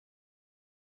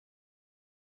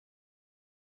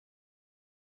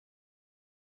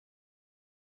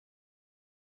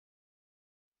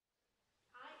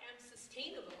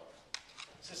sustainable.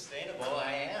 Sustainable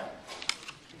I am.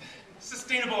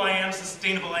 Sustainable I am,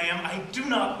 sustainable I am. I do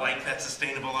not like that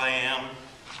sustainable I am.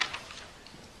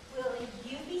 Will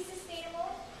you be sustainable?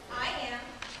 I am.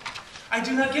 I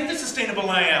do not get the sustainable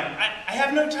I am. I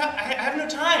have no time. I have no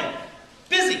time.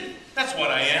 Busy. That's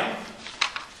what I am.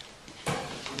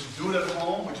 Would you do it at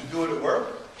home? Would you do it at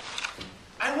work?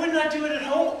 I would not do it at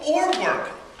home or work.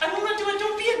 I will not do it.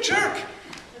 Don't be a jerk.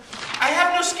 I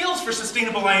have no skills for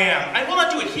sustainable I am. I will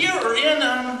not do it here or in,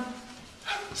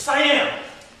 Siam.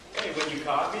 Hey, when you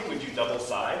copy, would you double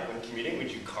side? When commuting,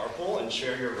 would you carpool and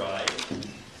share your ride?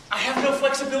 I have no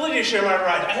flexibility to share my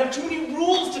ride. I have too many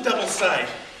rules to double side.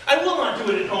 I will not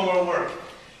do it at home or work.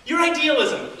 Your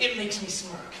idealism, it makes me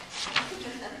smirk.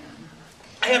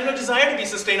 I have no desire to be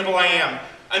sustainable I am.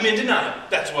 I'm in denial.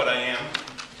 That's what I am.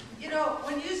 You know,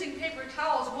 when using paper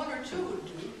towels, one or two would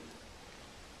do.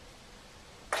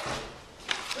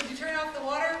 Would you turn off the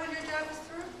water when your job is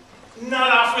through?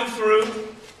 Not off and through.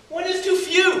 One is too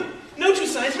few. No two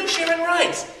sides, no sharing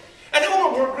rights. At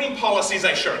home or work, green policies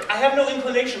I shirk. I have no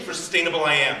inclination for sustainable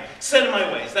I am. Set in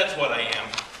my ways, that's what I am.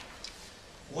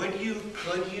 Would you,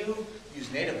 could you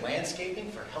use native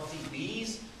landscaping for healthy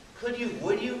bees? Could you,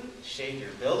 would you shade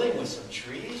your building with some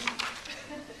trees?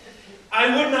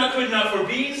 I would not, could not for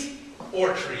bees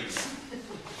or trees.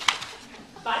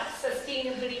 But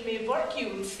sustainability may work, you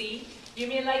will see. You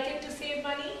may like it to save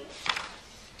money.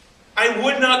 I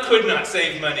would not, could not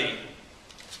save money.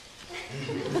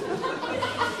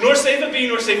 Nor save a bee,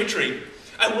 nor save a tree.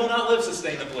 I will not live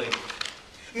sustainably.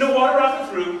 No water off and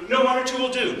through, no one or two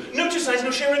will do. No two sides,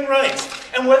 no sharing rights.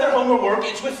 And whether home or work,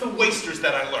 it's with the wasters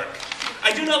that I lurk.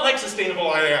 I do not like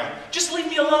sustainable I am. Just leave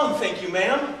me alone, thank you,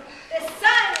 ma'am. The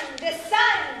sun, the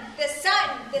sun, the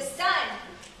sun, the sun.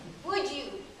 Would you,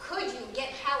 could you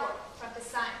get power from the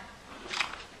sun?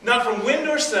 Not from wind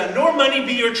or sun, nor money,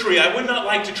 bee or tree, I would not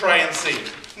like to try and see.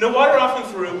 No water off and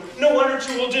through, no one or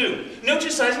two will do. No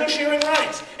two sides, no sharing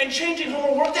rights. And changing home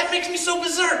or work, that makes me so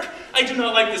berserk. I do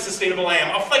not like the sustainable I am.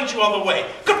 I'll fight you all the way.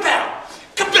 Kapow!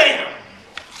 Kabam!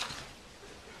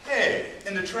 Hey,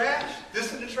 in the trash?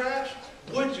 This in the trash?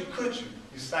 Would you, could you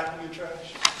recycle your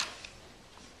trash?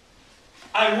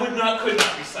 I would not, could not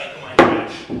recycle my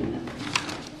trash.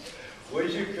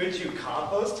 Would you, could you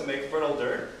compost to make fertile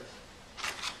dirt?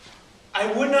 I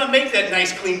would not make that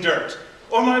nice clean dirt,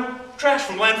 or my trash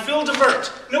from landfill divert.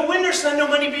 No wind or sun, no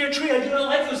money, bee or tree, I do not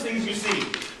like those things you see.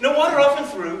 No water off and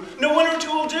through, no one or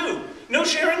two will do. No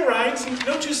sharing rides,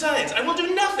 no two sides. I will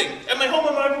do nothing at my home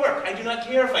or my work. I do not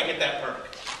care if I get that perk.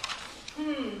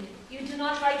 You do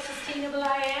not like sustainable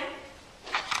I am?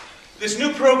 This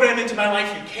new program into my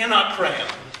life you cannot cram.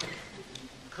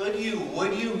 Could you,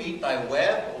 would you meet by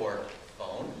web or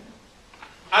phone?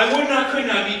 I would not, could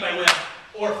not meet by web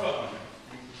or phone.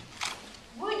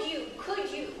 Would you, could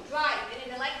you drive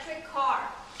in an electric car?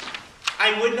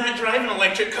 I would not drive an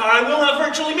electric car. I will not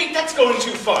virtually meet. That's going too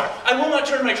far. I will not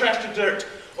turn my trash to dirt,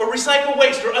 or recycle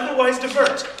waste, or otherwise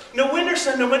divert. No wind or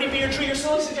sun, no money, bee or tree, your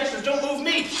silly suggestions don't move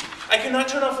me. I cannot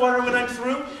turn off water when I'm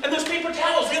through, and those paper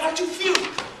towels, they are too few.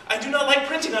 I do not like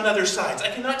printing on other sides.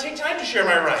 I cannot take time to share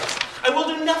my rights. I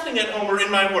will do nothing at home or in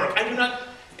my work. I do not,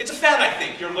 it's a fad, I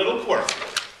think, your little quirk.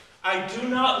 I do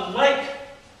not like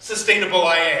sustainable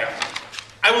I am.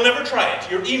 I will never try it.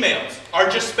 Your emails are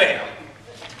just spam.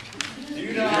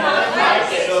 You don't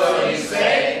like it, so you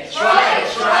say,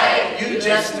 try it, you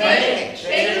just may.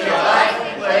 Change your life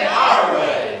and play our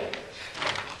way.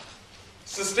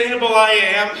 Sustainable I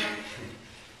am.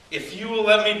 If you will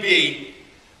let me be,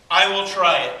 I will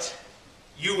try it.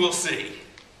 You will see.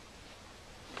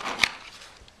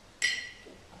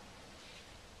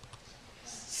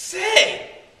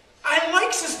 Say, I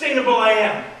like sustainable I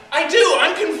am. I do,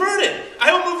 I'm converted.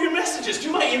 I will move your messages to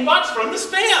my inbox from the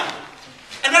spam.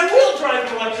 And I will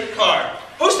drive an electric car.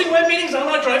 Hosting web meetings, I'll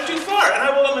not drive too far. And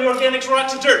I will let my organics rot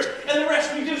to dirt. And the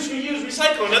rest reduce, reuse,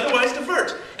 recycle, and otherwise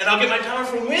divert. And I'll get my power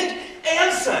from wind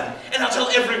and sun. And I'll tell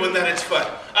everyone that it's fun.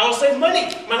 I will save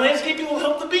money. My landscaping will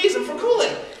help the bees and for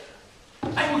cooling.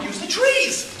 I will use the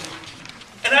trees.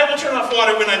 And I will turn off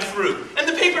water when I'm through. And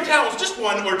the paper towels, just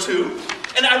one or two.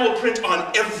 And I will print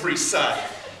on every side.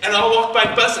 And I'll walk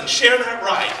by bus and share that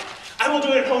ride. I will do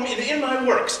it at home and in my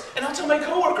works. And I'll tell my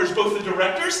coworkers, both the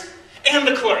directors and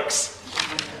the clerks.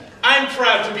 I'm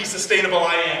proud to be sustainable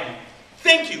I am.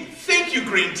 Thank you,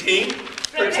 green team,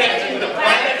 protecting the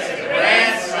planet and the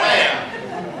grand slam.